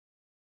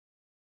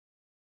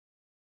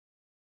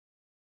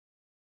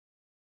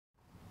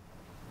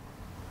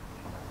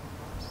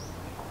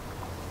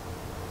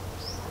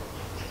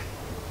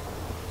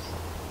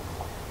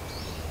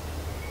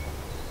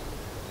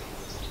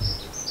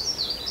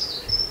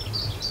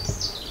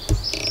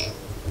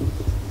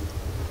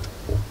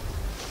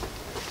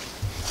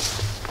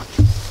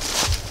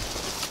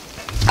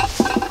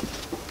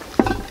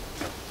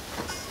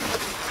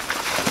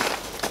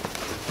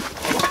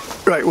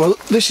Right, well,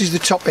 this is the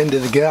top end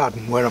of the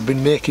garden where I've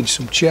been making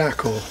some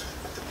charcoal,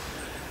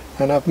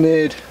 and I've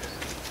made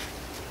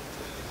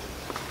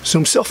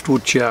some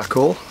softwood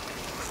charcoal,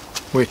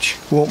 which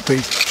won't be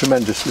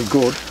tremendously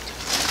good,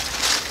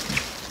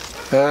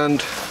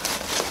 and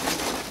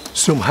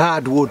some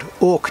hardwood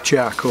oak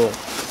charcoal,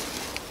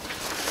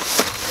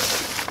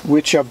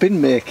 which I've been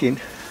making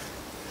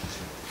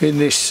in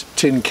this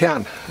tin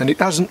can, and it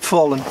hasn't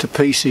fallen to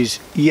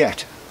pieces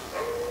yet,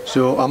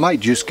 so I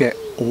might just get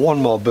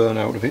one more burn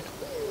out of it.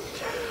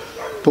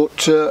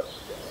 But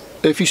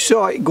if you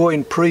saw it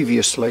going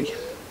previously,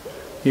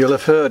 you'll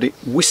have heard it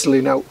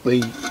whistling out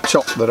the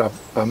top that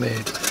I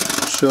made.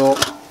 So,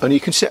 and you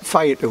can set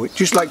fire to it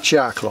just like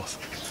char cloth.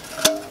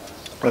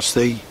 That's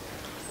the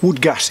wood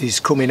gases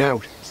coming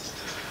out.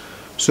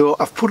 So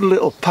I've put a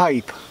little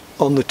pipe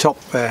on the top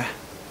there.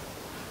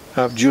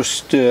 I've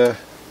just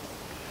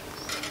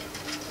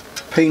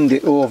pinned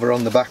it over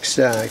on the back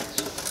side.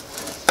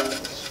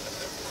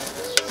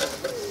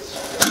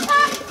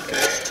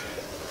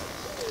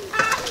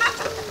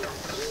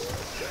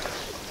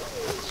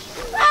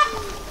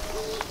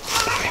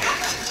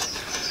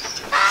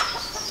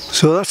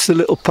 So that's the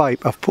little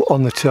pipe I've put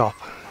on the top,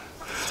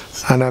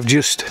 and I've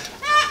just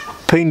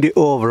pinned it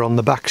over on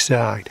the back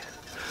side.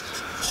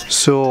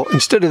 So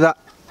instead of that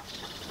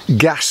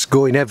gas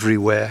going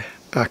everywhere,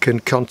 I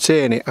can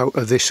contain it out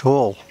of this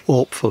hole,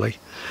 hopefully.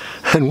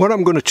 And what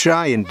I'm going to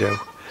try and do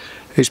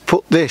is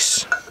put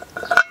this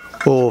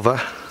over,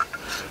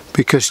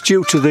 because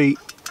due to the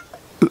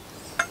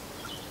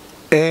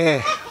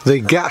air, the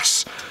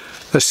gas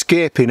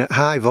escaping at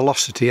high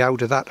velocity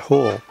out of that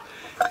hole,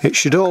 it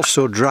should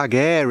also drag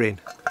air in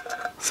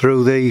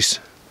through these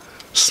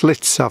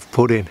slits I've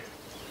put in.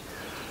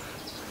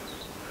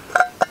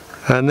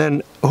 And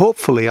then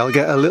hopefully I'll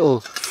get a little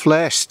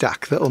flare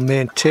stack that'll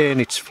maintain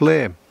its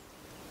flame.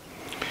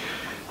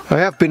 I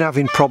have been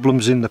having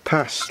problems in the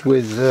past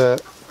with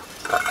the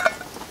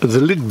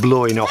lid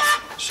blowing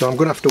off, so I'm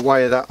going to have to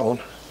wire that on.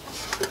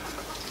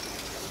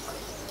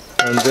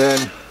 And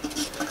then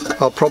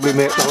I'll probably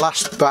make the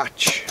last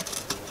batch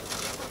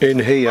in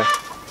here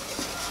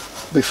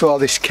before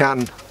this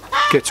can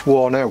gets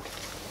worn out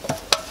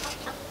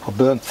or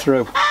burnt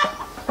through.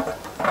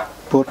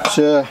 But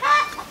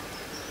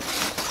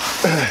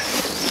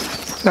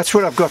that's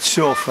what I've got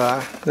so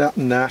far, that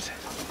and that.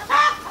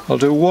 I'll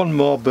do one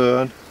more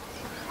burn.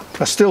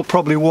 I still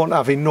probably won't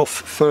have enough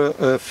for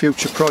a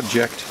future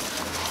project.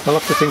 I'll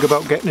have to think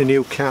about getting a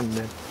new can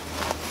then.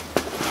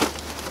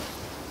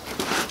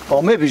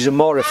 Or maybe it's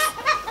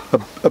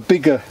a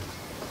bigger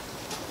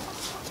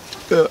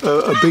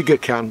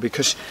can,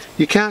 because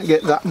you can't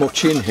get that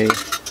much in here.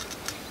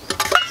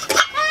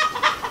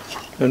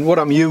 And what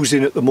I'm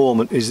using at the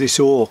moment is this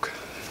oak.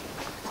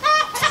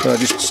 So I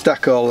just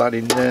stack all that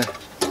in there.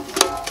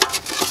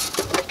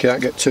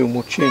 Can't get too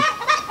much in.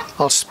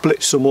 I'll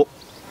split some up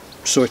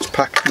so it's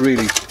packed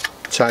really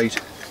tight.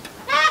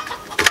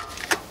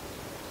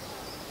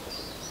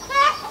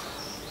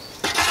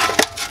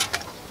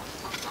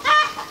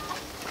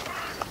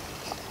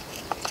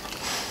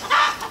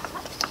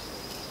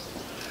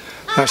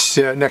 That's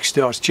next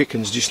door's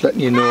chickens, just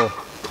letting you know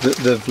that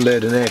they've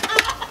laid an egg.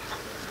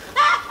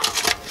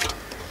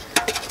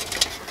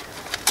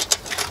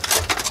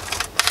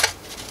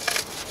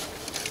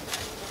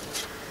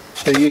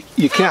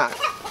 You can't.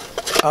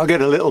 I'll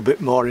get a little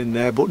bit more in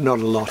there, but not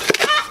a lot.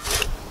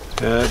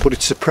 But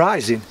it's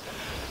surprising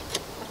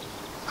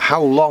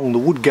how long the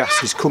wood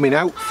gas is coming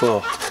out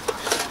for.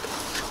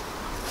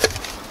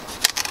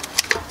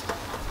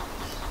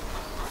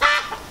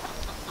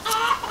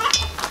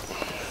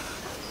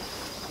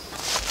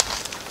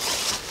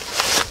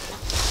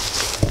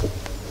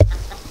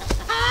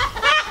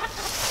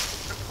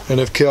 And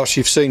of course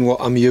you've seen what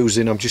I'm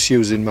using. I'm just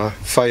using my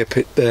fire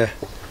pit there,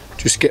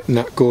 just getting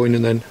that going,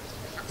 and then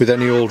with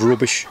any old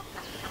rubbish,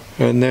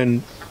 and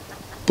then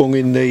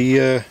bunging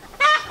the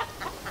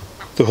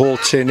whole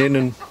tin in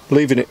and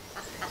leaving it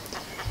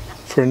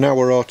for an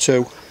hour or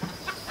two.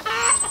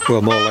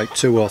 Well, more like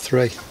 2 or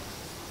 3.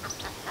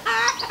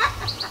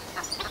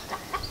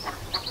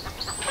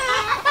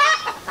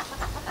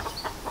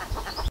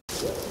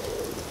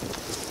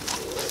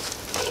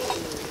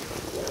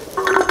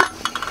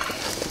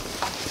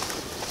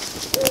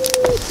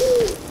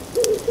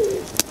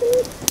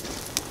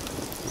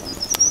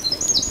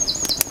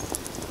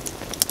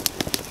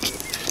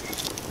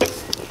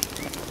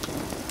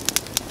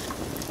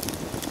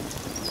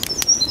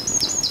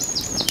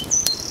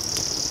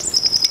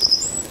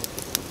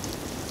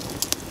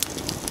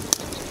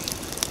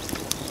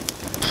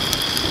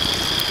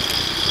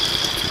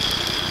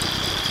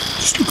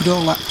 Look at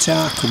all that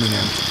tar coming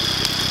out.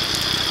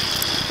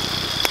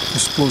 I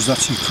suppose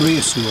that's your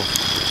creosote.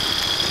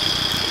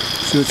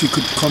 So if you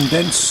could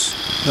condense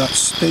that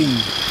steam,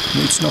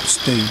 well, it's not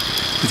steam,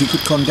 if you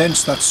could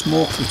condense that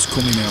smoke that's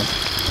coming out,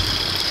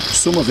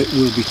 some of it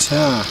will be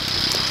tar,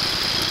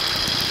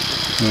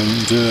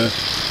 and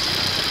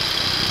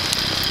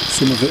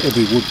some of it will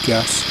be wood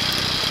gas.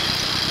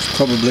 There's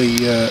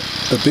probably a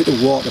bit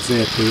of water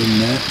vapour in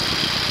there.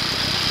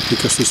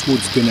 because this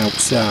wood's been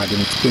outside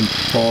and it's been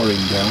pouring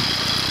down.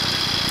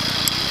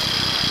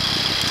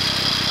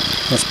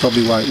 That's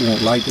probably why it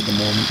won't light at the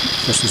moment,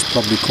 because there's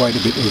probably quite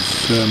a bit of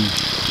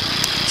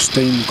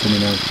steam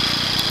coming out.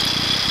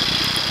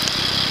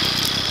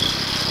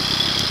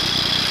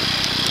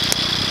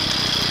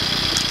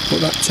 But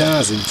that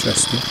tar's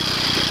interesting.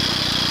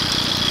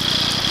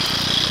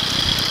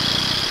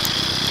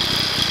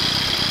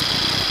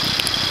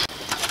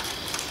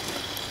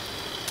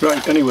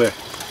 Right, anyway,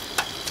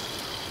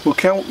 we'll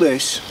count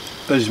this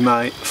as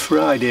my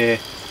Friday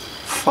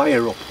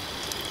fire up,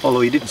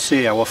 although he didn't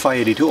say how I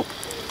fired it up,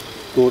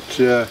 but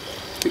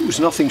it was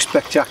nothing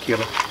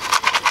spectacular.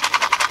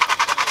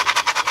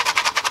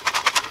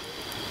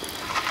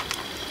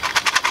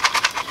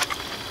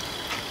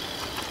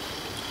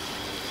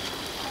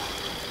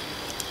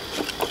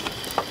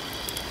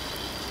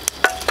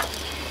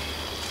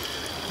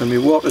 And my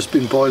water's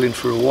been boiling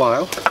for a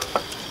while,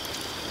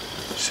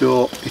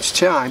 so it's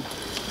time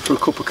for a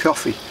cup of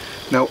coffee.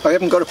 Now, I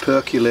haven't got a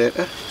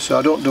percolator, so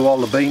I don't do all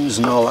the beans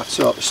and all that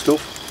sort of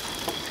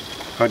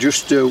stuff. I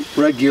just do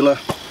regular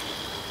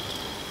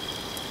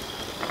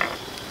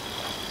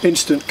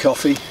instant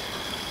coffee.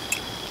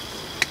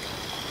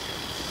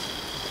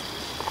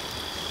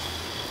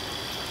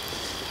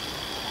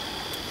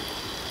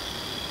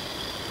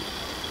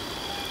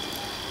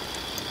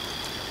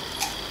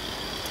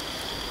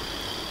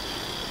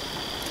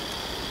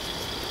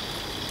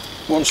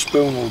 One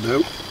spoon will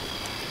do.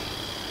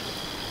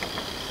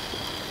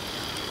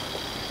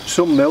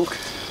 Some milk.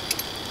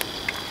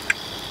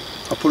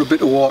 I'll put a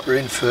bit of water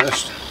in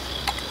first.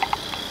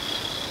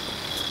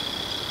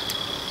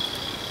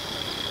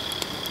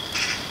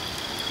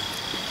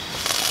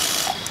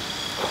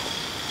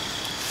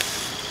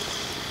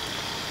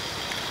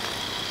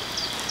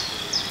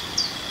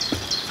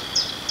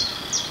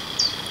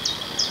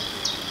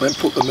 Then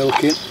put the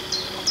milk in.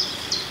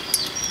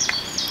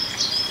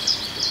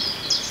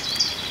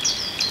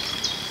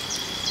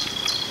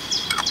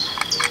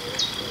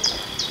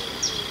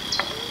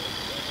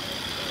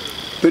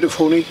 Bit of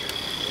honey.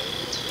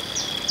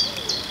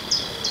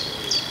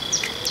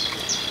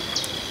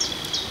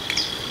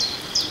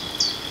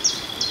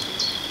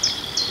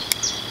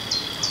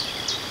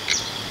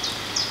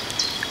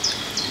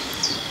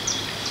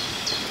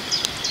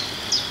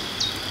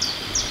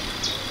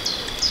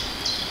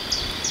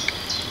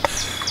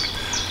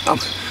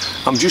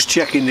 I'm just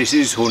checking this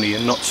is honey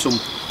and not some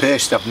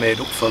paste I've made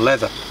up for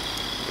leather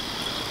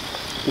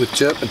with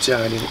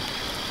turpentine in it.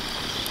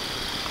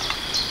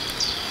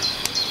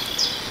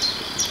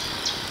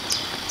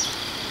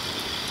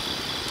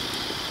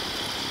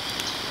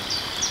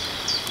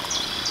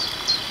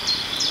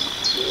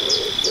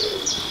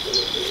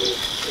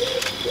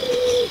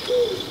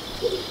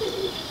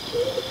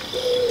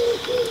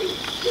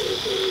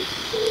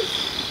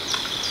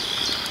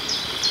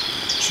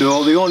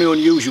 So the only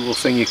unusual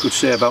thing you could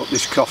say about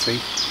this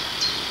coffee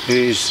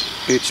is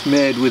it's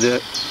made with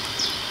a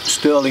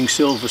sterling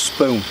silver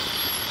spoon.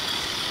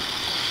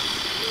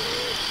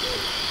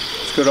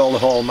 It's got all the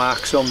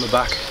hallmarks on the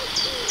back,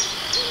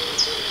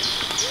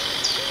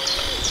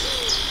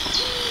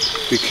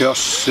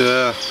 because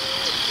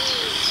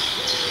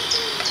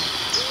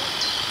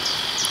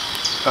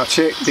I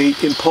take the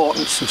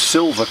importance of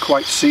silver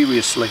quite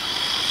seriously.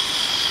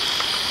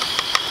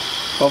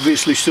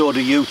 Obviously so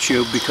do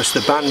YouTube, because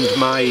they banned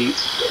my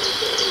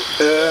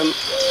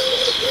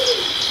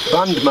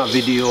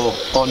video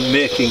on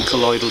making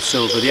colloidal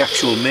silver, the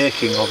actual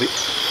making of it.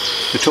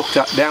 They took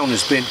that down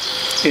as being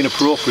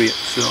inappropriate.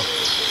 So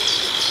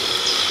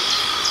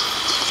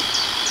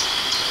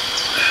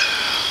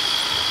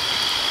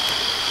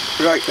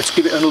right, let's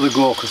give it another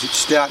go, because it's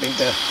starting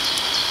to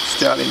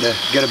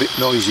get a bit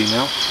noisy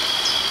now.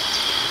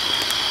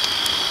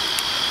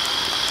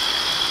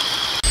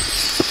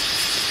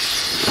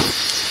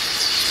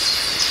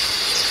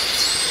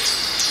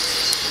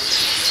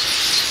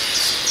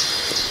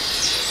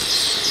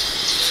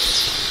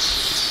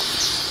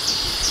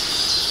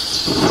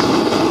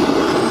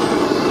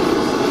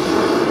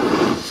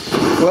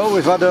 Well,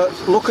 we've had a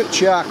look at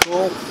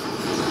charcoal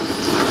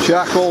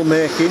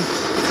making,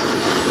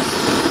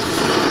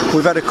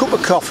 we've had a cup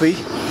of coffee,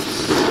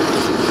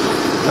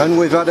 and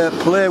we've had a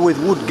play with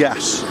wood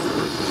gas.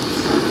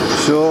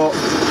 So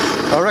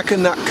I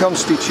reckon that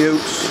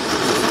constitutes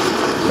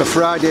a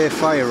Friday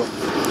fire up.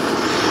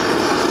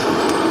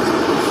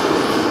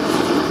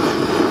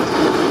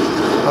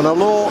 And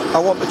although I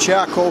want the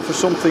charcoal for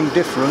something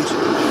different,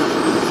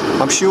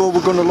 I'm sure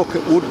we're going to look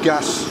at wood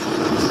gas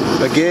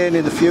again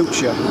in the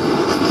future.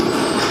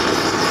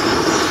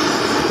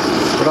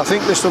 But I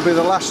think this will be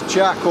the last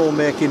charcoal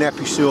making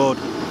episode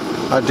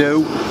I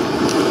do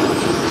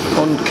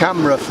on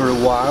camera for a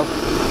while.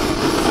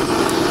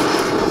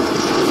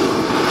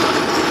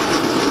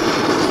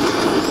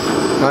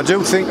 I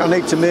do think I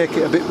need to make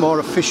it a bit more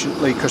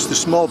efficiently, because the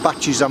small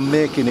batches I'm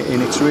making it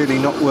in, it's really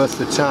not worth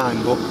the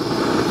time, but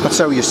that's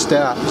how you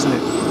start, isn't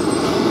it?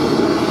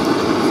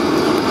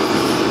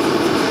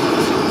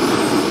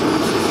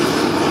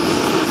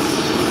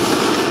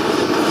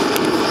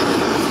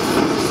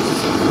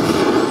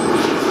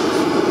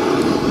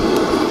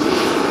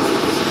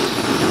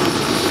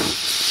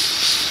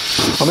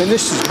 mean,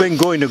 this has been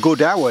going a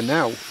good hour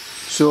now,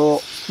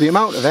 so the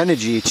amount of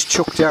energy it's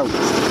chucked out.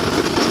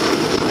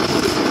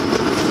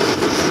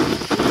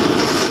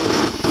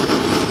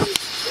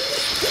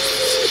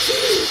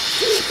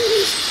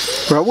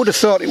 But I would have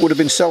thought it would have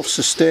been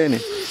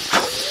self-sustaining.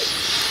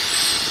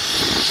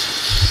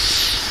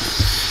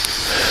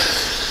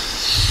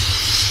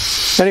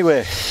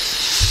 Anyway,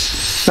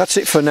 that's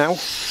it for now,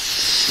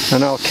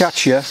 and I'll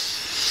catch you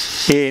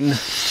in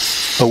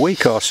a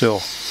week or so.